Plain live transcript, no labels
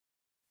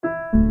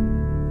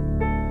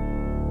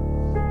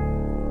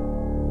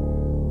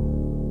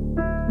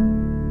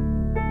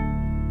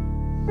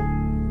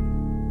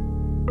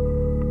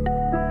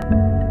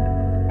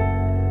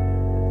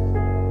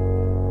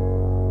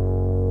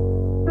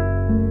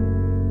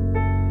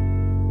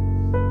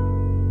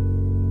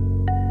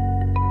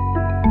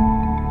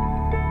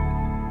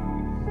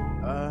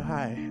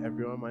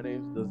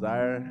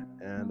there,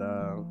 and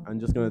I'm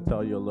just gonna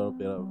tell you a little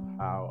bit of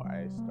how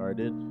I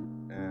started.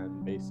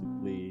 And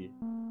basically,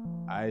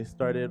 I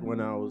started when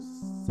I was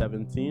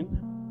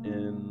 17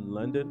 in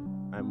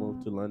London. I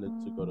moved to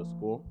London to go to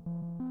school,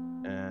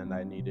 and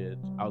I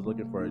was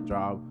looking for a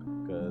job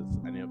because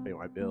I needed to pay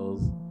my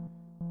bills.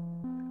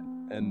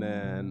 And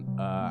then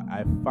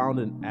I found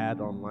an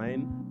ad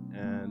online,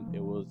 and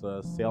it was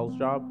a sales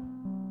job,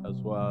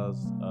 as well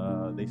as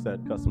they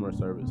said customer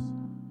service.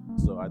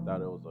 So I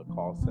thought it was a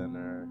call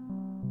center.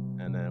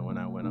 And then when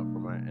I went up for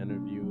my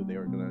interview, they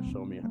were gonna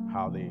show me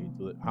how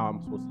I'm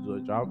supposed to do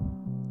the job.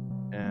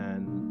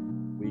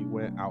 And we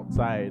went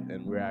outside,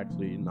 and we are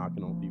actually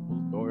knocking on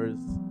people's doors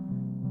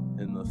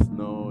in the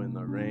snow, in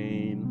the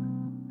rain.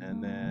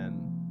 And then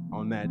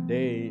on that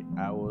day,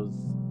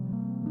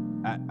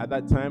 at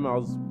that time I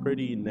was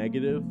pretty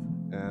negative,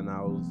 and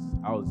I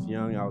was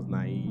young, I was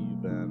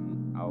naive,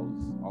 and I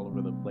was all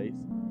over the place,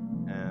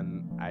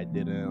 and I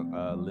didn't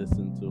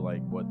listen to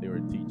like what they were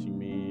teaching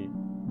me.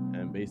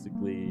 And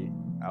basically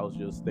I was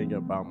just thinking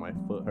about my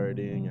foot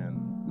hurting and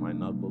my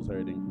knuckles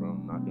hurting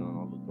from knocking on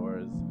all the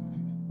doors,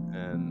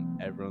 and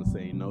everyone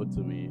saying no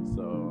to me.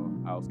 So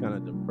I was kind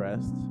of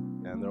depressed,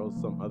 and there was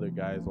some other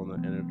guys on the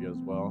interview as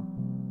well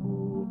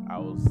who I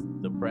was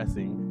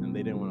depressing, and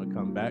they didn't want to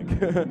come back.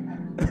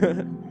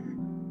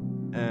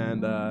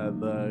 And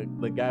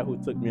the guy who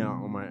took me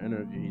out on my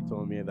interview, he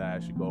told me that I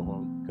should go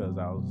home because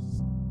I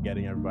was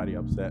getting everybody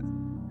upset.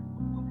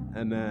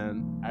 And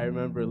then I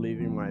remember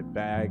leaving my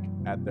bag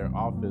at their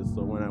office.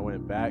 So when I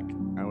went back,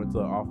 I went to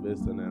the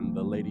office, and then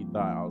the lady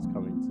thought I was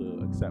coming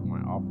to accept my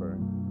offer,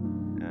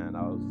 and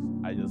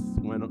I just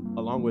went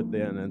along with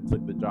it and then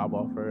took the job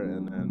offer,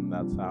 and then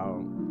that's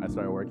how I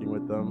started working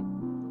with them.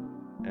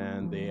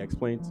 And they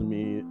explained to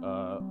me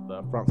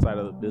the front side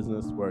of the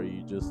business, where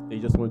they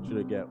just want you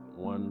to get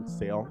one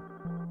sale,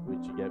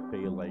 which you get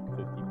paid like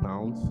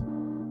 £50,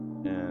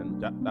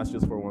 and that's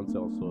just for one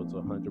sale. So it's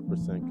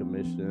 100%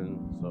 commission.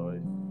 So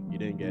if you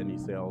didn't get any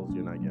sales,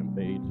 you're not getting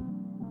paid.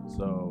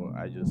 So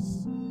I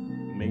just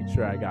made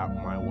sure I got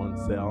my one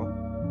sale,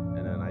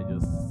 and then I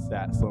just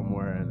sat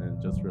somewhere and then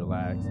just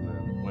relaxed, and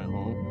then went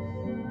home.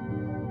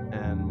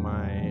 And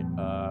my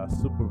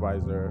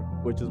supervisor,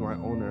 which is my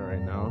owner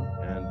right now,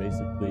 and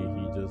basically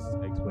he just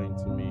explained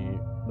to me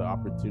the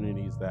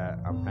opportunities that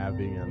I'm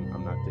having, and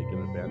I'm not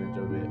taking advantage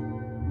of it.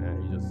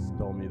 And he just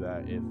told me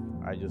that if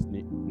I just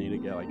need to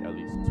get like at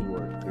least 2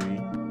 or 3,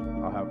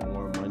 I'll have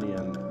more money,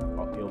 and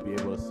he'll be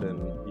able to send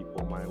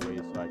people my way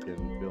so I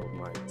can build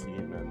my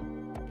team and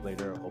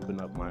later open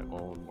up my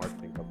own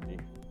marketing company.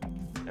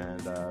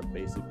 And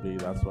basically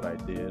that's what I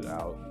did.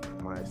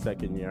 My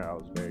second year I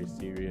was very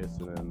serious,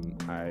 and then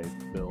I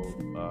built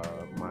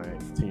my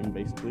team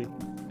basically.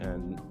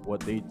 And what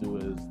they do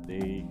is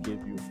they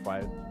give you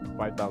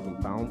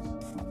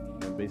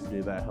 £5,000, and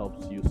basically that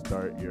helps you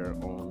start your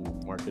own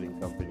marketing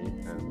company.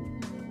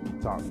 And he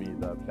taught me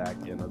the back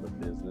end of the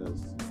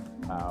business,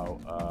 how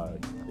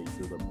they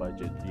do the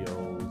budget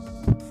deals,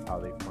 how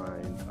they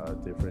find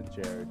different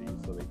charities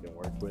so they can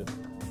work with.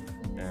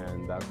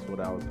 And that's what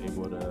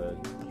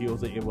he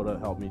was able to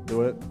help me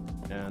do it.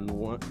 And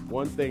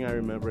one thing I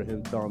remember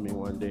him telling me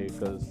one day,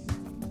 because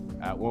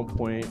at one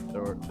point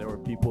there were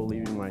people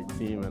leaving my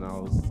team, and I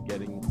was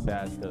getting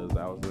sad because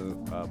I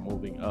wasn't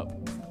moving up.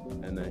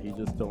 And then he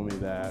just told me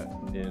that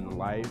in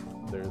life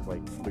there's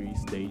like 3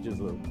 stages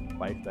of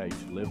life that you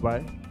should live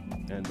by,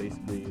 and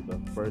basically the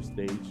first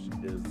stage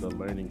is the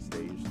learning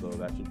stage, so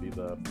that should be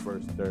the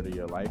first third of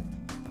your life.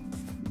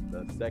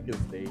 The second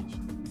stage,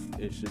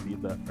 it should be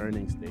the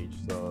earning stage,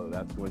 so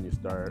that's when you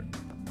start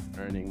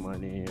earning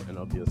money, and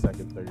it'll be the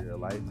second third of your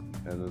life.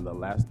 And then the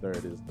last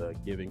third is the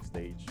giving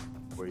stage,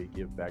 where you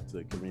give back to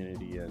the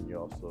community, and you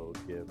also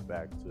give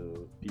back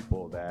to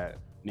people that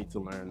need to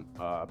learn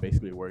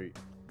basically where you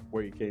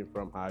came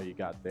from, how you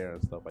got there,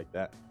 and stuff like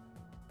that.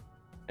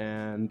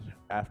 And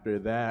after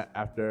that,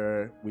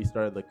 after we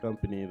started the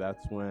company,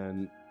 that's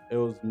when it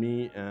was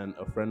me and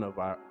a friend of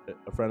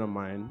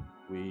mine.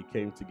 We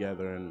came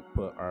together and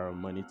put our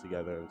money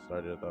together and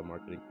started a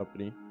marketing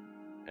company.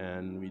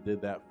 And we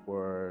did that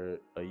for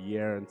a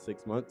year and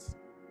 6 months.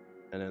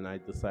 And then I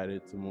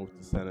decided to move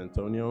to San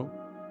Antonio.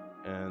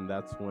 And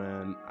that's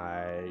when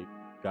I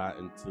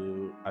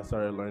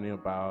started learning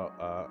about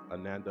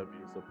Ananda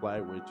Beauty Supply,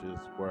 which is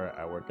where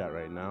I work at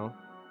right now.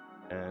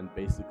 And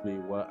basically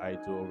what I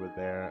do over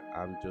there,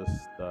 I'm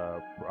just the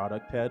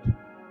product head.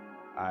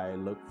 I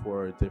look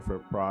for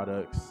different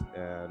products,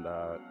 and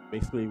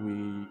basically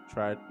we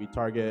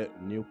target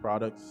new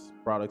products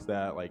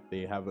that like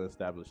they haven't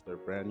established their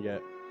brand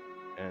yet,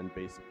 and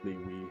basically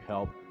we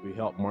help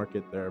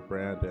market their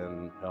brand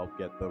and help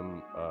get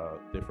them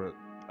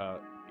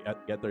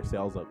get their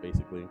sales up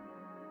basically.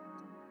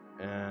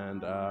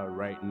 And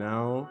right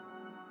now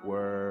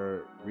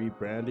we're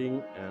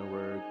rebranding, and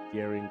we're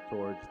gearing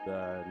towards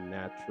the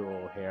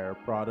natural hair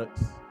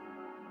products.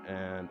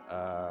 And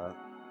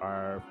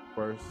our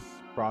first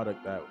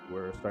product that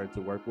we're starting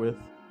to work with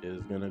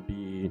is going to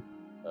be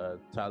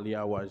Talia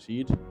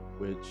Wajid,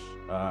 which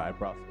I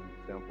brought some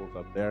samples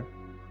up there.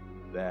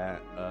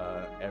 that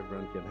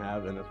everyone can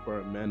have, and it's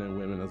for men and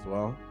women as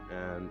well.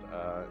 And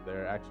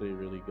they're actually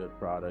really good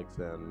products.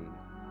 And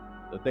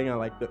the thing I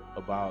like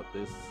about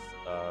this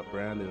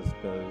brand is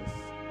because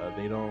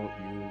they don't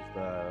use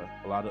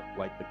a lot of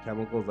like the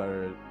chemicals that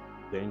are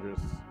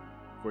dangerous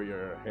for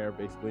your hair,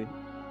 basically.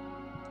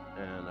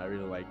 And I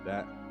really like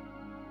that.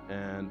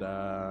 And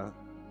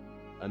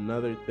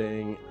another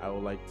thing I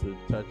would like to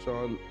touch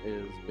on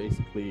is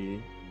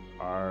basically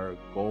our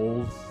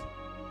goals.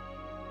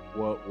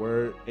 What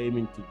we're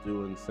aiming to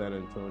do in San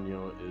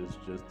Antonio is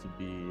just to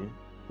be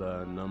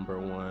the number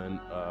one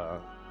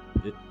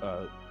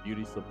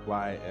beauty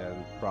supply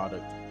and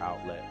product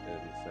outlet in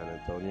San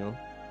Antonio,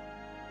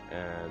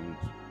 and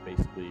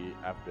basically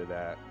after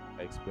that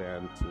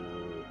expand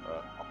to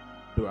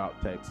throughout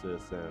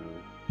Texas and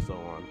so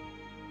on.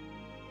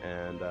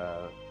 And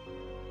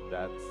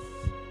that's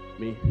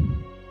me.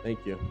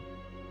 Thank you.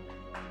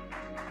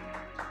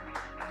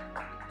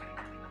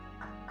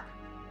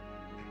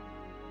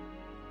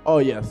 Oh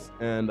yes,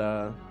 and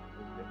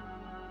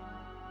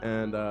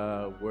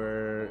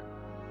where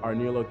our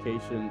new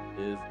location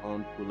is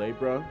on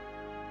Culebra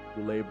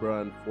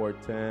and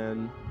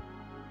 410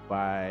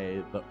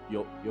 by the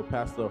you'll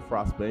pass the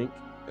Frost Bank,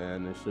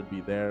 and it should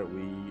be there.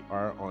 We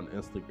are on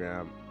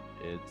Instagram.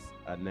 It's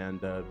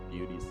Ananda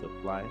Beauty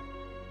Supply,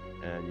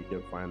 and you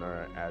can find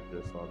our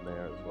address on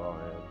there as well,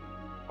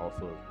 and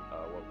also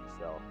what we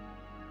sell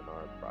in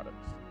our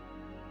products.